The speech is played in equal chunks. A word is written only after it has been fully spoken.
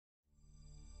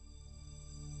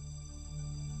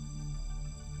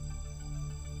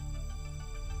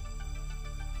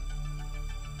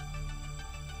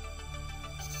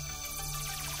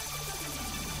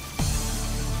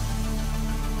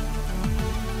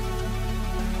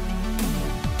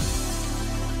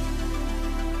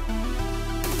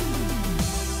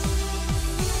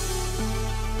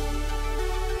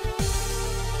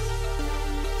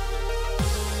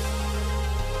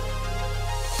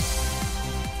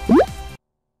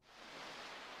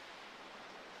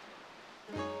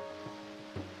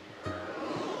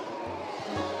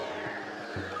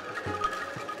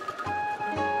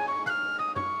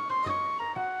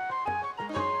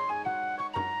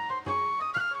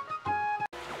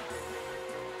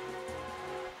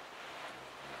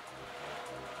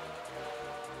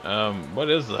What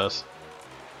is this?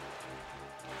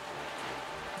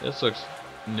 This looks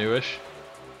newish.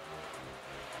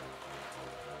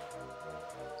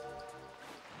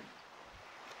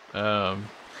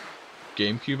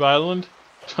 GameCube Island?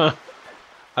 I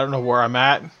don't know where I'm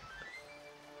at.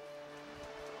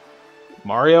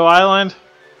 Mario Island?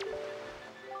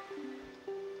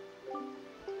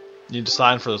 Need to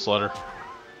sign for this letter.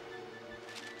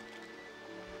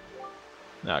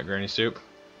 Not Granny Soup.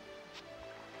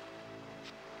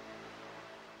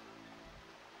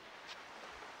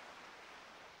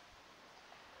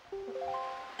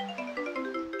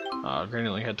 Granny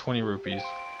only had 20 rupees.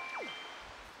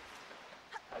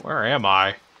 Where am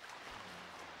I?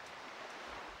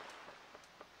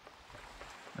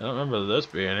 I don't remember this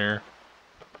being here.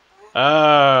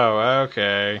 Oh,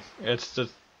 okay. It's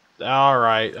just...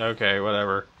 Alright, okay,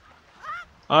 whatever.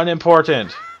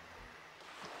 Unimportant.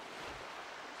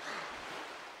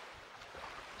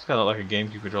 It's kind of like a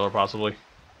GameCube controller, possibly.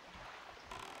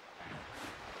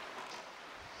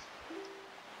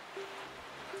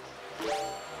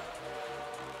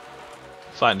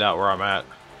 Find out where I'm at.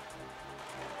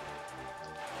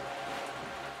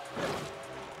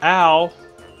 Ow!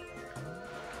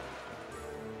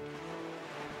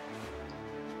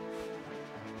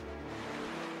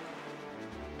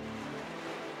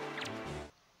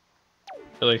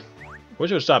 Really? Wish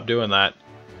it would stop doing that.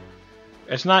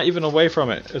 It's not even away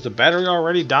from it. Is the battery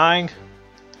already dying?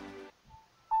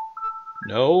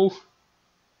 No?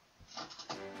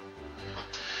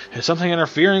 Is something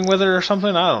interfering with it or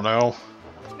something? I don't know.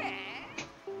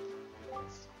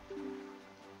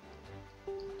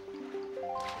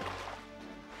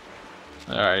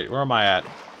 Alright, where am I at?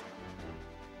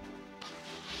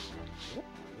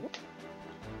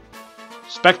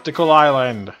 Spectacle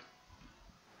Island!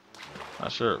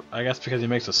 Not sure. I guess because he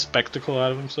makes a spectacle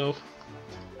out of himself.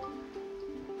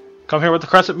 Come here with the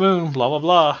crescent moon, blah blah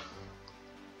blah.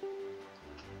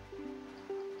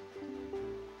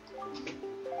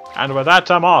 And with that,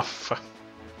 I'm off.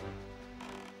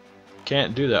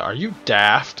 Can't do that. Are you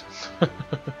daft?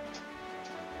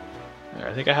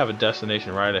 I think I have a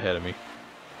destination right ahead of me.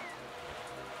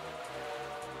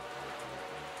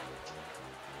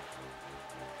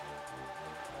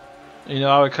 You know,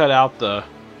 I would cut out the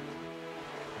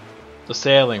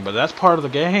sailing, but that's part of the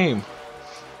game.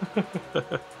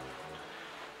 What's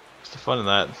the fun in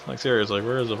that? Like, seriously,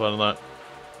 where is the fun in that?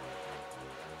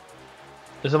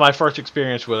 This is my first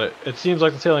experience with it. It seems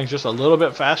like the sailing's just a little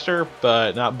bit faster,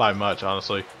 but not by much,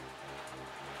 honestly.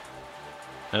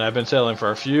 And I've been sailing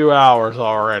for a few hours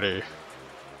already.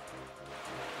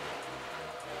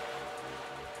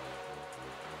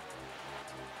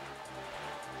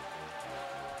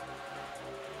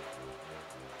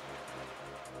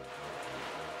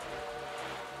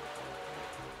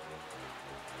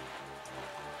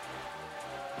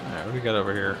 Alright, what do we got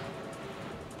over here?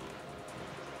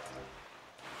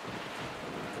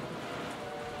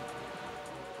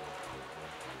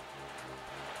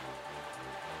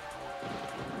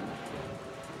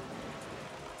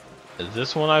 Is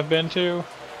this one I've been to?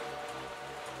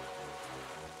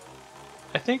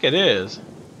 I think it is.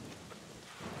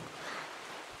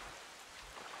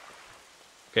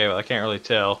 Okay, well I can't really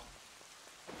tell.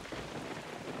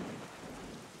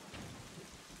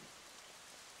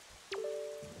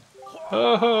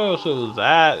 Oh, so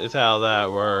that is how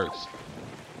that works.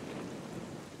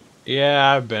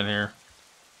 Yeah, I've been here.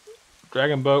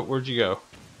 Dragon Boat, where'd you go?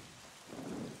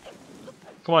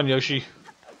 Come on, Yoshi.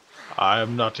 I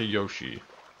am not a Yoshi.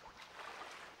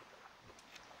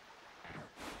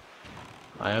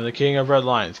 I am the king of red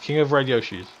lions, king of red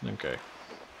Yoshis. Okay.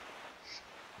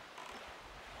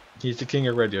 He's the king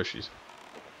of red Yoshis.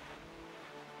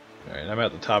 Alright, I'm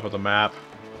at the top of the map.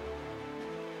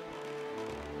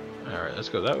 Alright, let's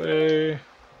go that way.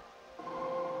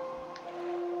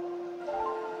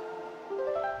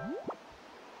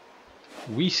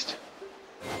 West.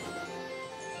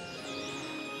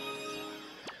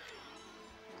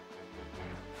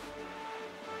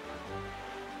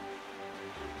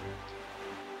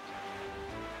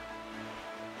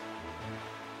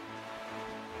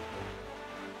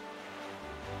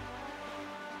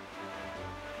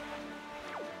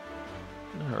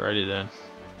 Alrighty then.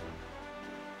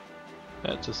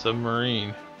 That's a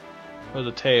submarine. With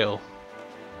a tail.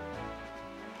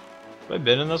 Have I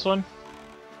been in this one?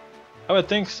 I would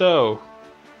think so.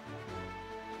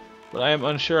 But I am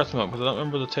unsure at the moment because I don't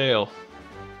remember the tail.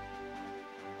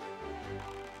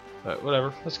 But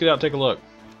whatever. Let's get out and take a look.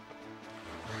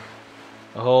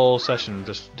 A whole session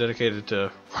just dedicated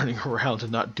to running around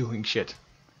and not doing shit.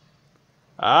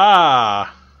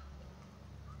 Ah!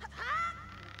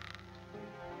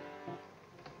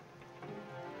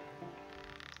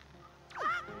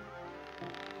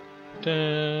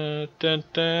 Dun, dun,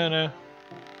 dun, dun. Am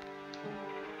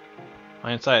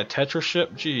I inside a Tetris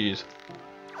ship? Jeez.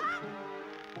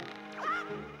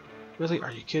 Really?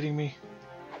 Are you kidding me?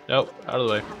 Nope. Out of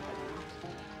the way.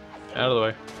 Out of the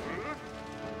way.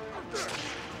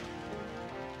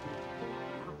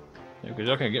 Yeah, because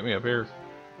y'all can't get me up here.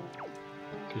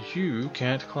 Because you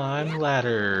can't climb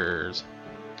ladders.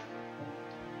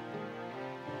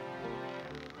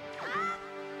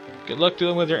 Good luck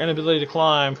dealing with your inability to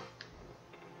climb.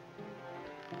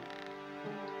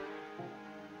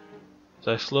 As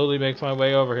I slowly make my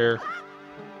way over here.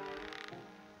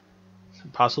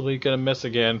 Possibly gonna miss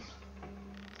again.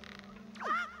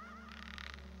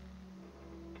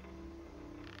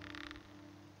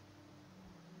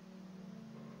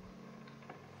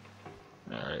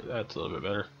 Alright, that's a little bit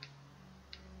better.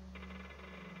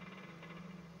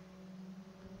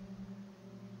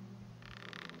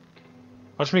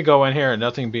 Watch me go in here and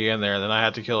nothing be in there, and then I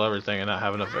have to kill everything and not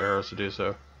have enough arrows to do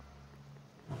so.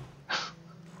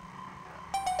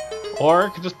 Or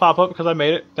it could just pop up because I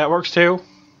made it. That works too.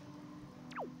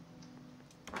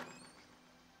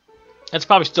 It's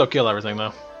probably still kill everything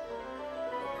though.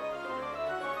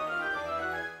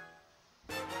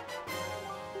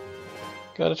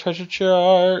 Got a treasure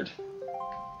chart.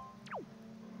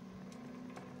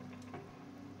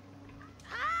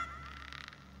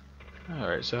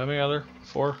 Alright, so how many other?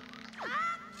 4?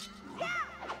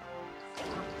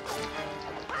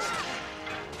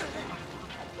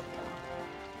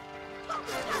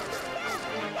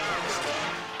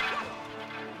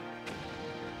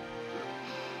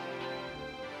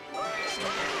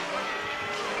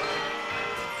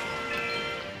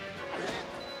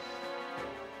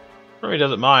 He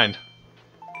doesn't mind.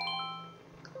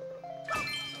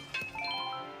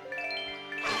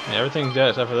 Yeah, everything's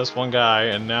dead except for this one guy,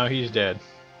 and now he's dead.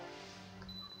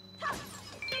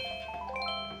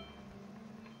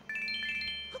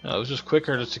 No, it was just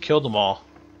quicker just to kill them all.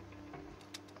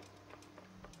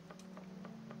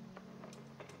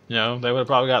 You know, they would have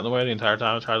probably gotten in the way the entire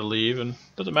time and tried to leave, and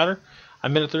doesn't matter. I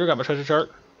made it through, got my treasure chart.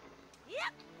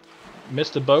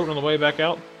 Missed the boat on the way back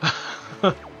out.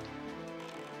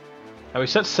 And we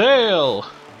set sail!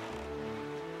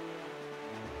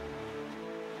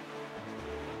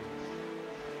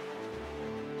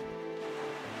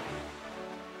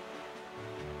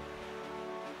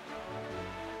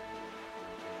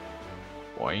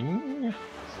 Boing.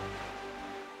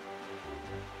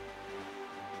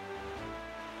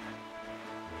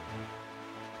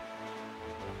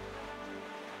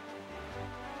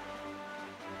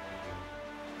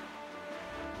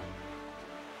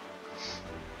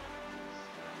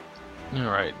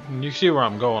 Alright, you see where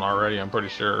I'm going already, I'm pretty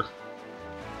sure.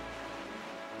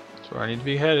 That's where I need to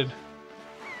be headed.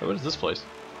 Oh, what is this place?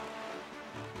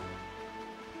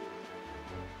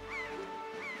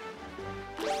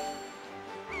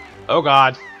 Oh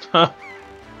god! Let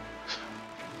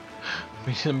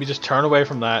me just turn away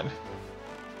from that.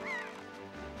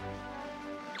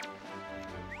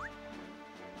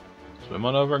 Swim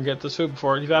on over and get this food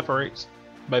before it evaporates.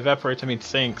 By evaporates I mean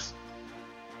sinks.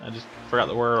 I just forgot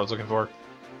the word I was looking for.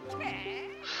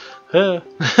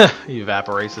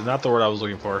 Evaporates is not the word I was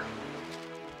looking for.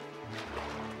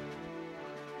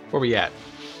 Where we at?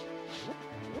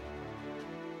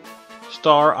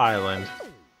 Star Island.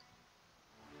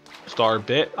 Star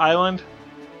Bit Island?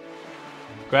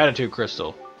 Gratitude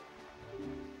Crystal.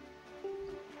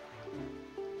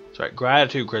 That's right,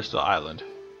 Gratitude Crystal Island.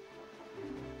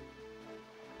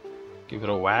 Give it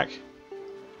a whack.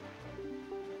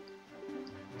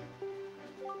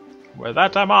 With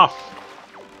that, I'm off.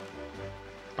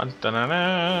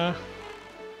 Ba-da-da-da.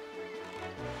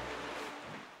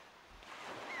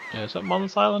 Yeah, is something on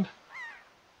this island?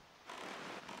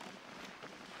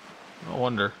 I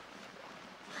wonder.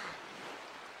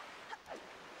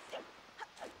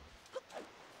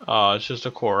 Oh, it's just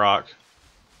a Korok.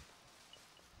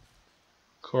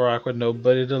 Korok with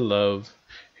nobody to love.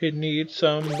 He needs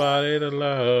somebody to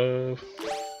love.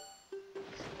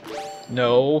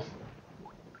 No.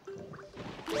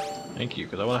 Thank you,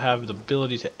 because I want to have the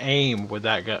ability to aim with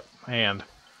that hand.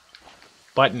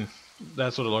 Button.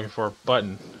 That's what I'm looking for.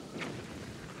 Button.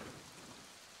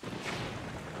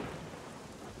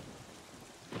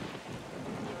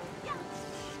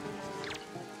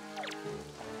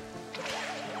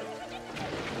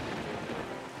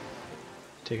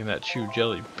 Taking that chew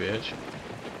jelly, bitch.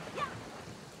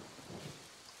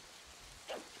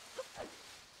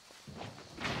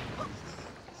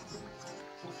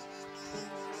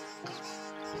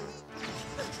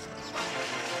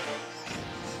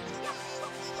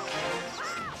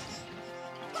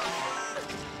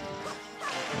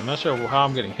 I'm not sure how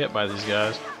I'm getting hit by these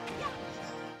guys.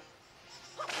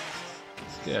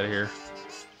 Get out of here.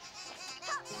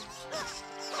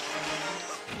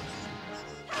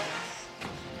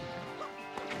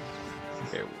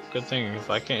 Okay, good thing if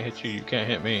I can't hit you, you can't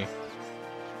hit me.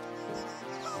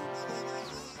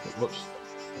 Whoops.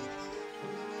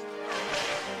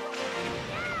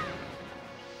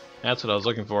 That's what I was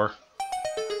looking for.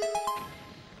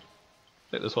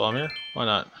 Take this while I'm here. Why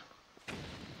not?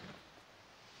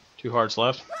 2 hearts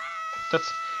left. That's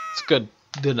good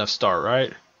enough start,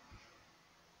 right?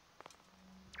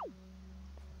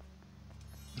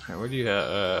 Alright, where do you have?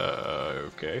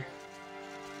 Okay.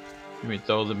 Let me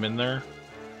throw them in there.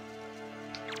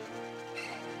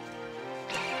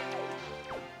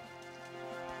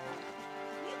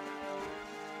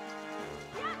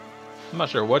 I'm not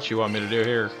sure what you want me to do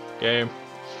here, game.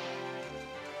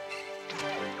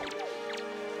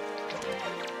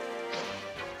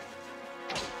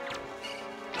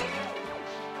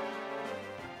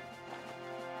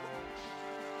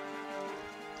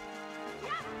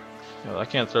 No, I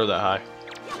can't throw that high.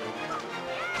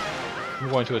 I'm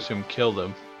going to assume kill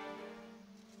them.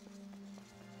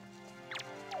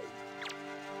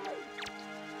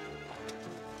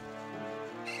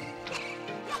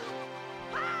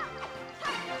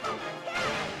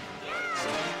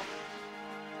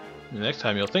 The next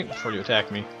time you'll think before you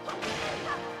attack me.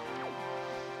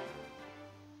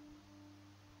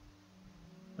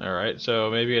 Alright, so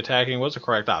maybe attacking was the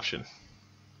correct option.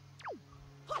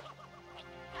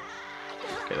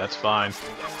 Okay, that's fine.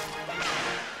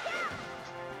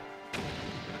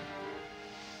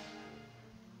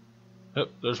 Oh,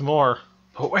 there's more.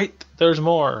 Oh wait, there's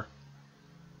more.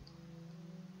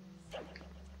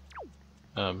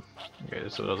 Okay,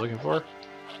 this is what I was looking for.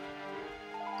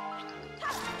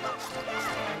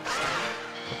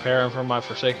 Preparing for my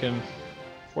forsaken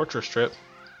fortress trip.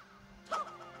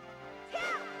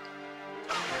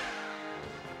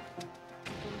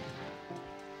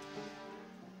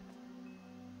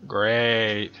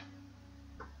 Great.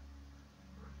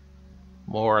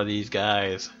 More of these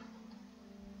guys.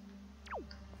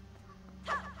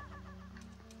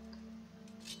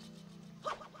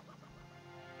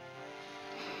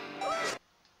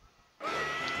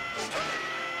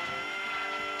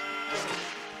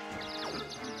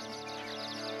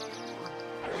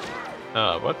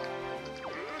 What?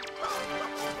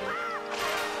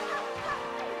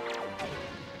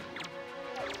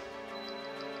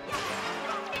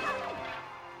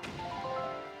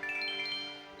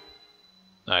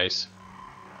 Nice.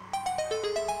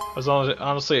 I was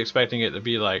honestly expecting it to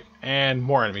be like, and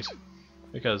more enemies,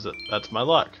 because that's my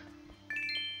luck.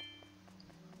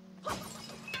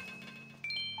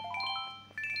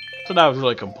 So now I would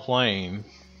really complain.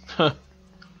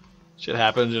 Shit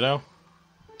happens, you know?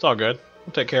 It's all good.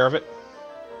 We'll take care of it.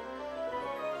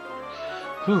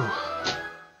 Whew.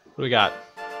 What do we got?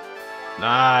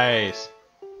 Nice.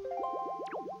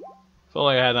 If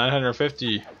only I had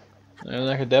 950. And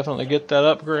I could definitely get that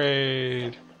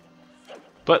upgrade.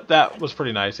 But that was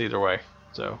pretty nice either way.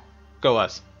 So, go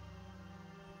us.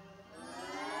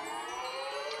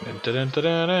 Boat,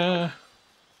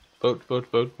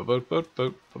 boat, boat, boat, boat, boat,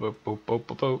 boat, boat, boat,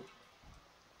 boat, boat.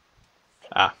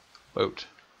 Ah, boat.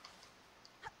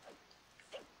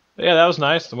 But yeah, that was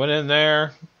nice. Went in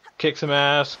there, kicked some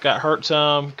ass, got hurt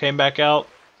some, came back out,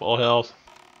 full health.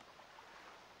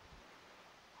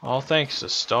 All thanks to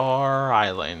Star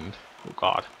Island. Oh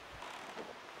god.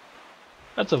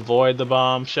 Let's avoid the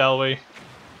bomb, shall we?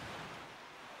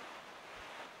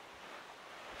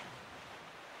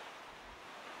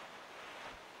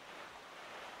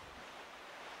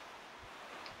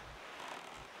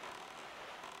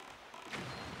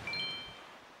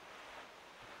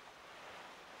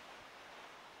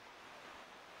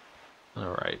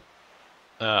 Alright.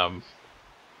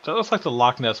 So it looks like the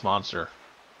Loch Ness Monster.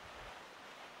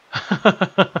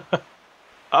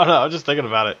 Oh no, I'm just thinking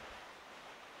about it.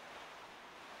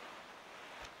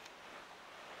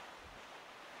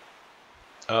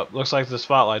 Oh, looks like the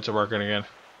spotlights are working again.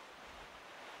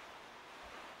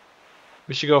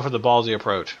 We should go for the ballsy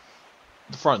approach.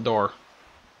 The front door.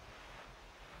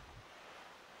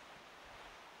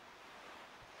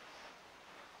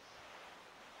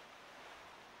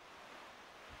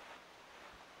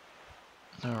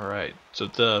 Alright, so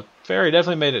the ferry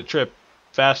definitely made the trip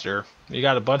faster. You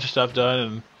got a bunch of stuff done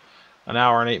in an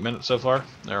hour and 8 minutes so far.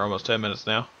 They're almost 10 minutes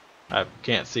now. I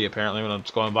can't see apparently when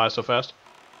it's going by so fast.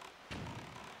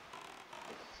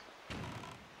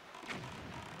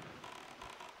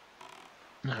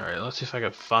 Alright, let's see if I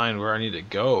can find where I need to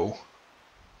go.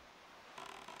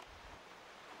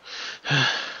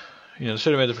 You know,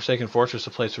 should have made the Forsaken Fortress a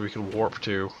place where we could warp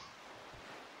to.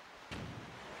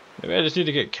 Maybe I just need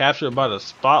to get captured by the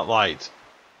spotlight.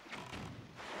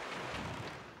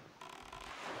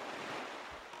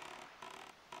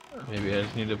 Maybe I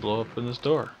just need to blow up in this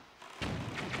door.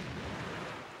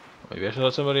 Maybe I should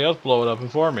let somebody else blow it up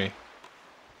for me.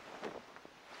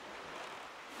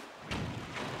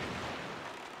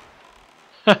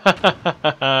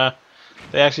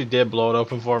 They actually did blow it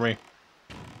open for me.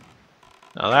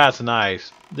 Now that's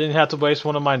nice. Didn't have to waste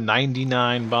one of my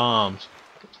 99 bombs.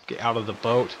 Get out of the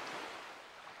boat.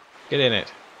 Get in it.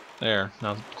 There.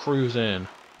 Now cruise in.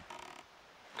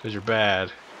 Because you're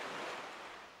bad.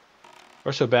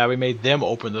 We're so bad we made them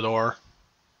open the door.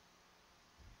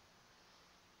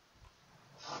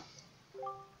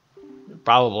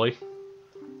 Probably.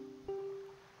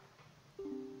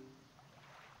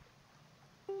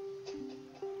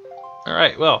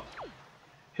 Alright, well.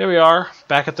 Here we are,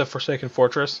 back at the Forsaken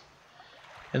Fortress.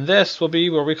 And this will be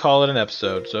where we call it an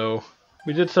episode. So,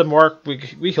 we did some work.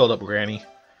 We healed up Granny.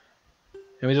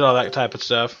 And we did all that type of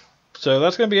stuff. So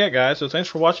that's going to be it, guys. So thanks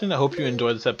for watching. I hope you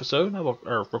enjoyed this episode,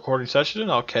 or recording session,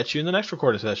 and I'll catch you in the next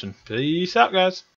recording session. Peace out, guys.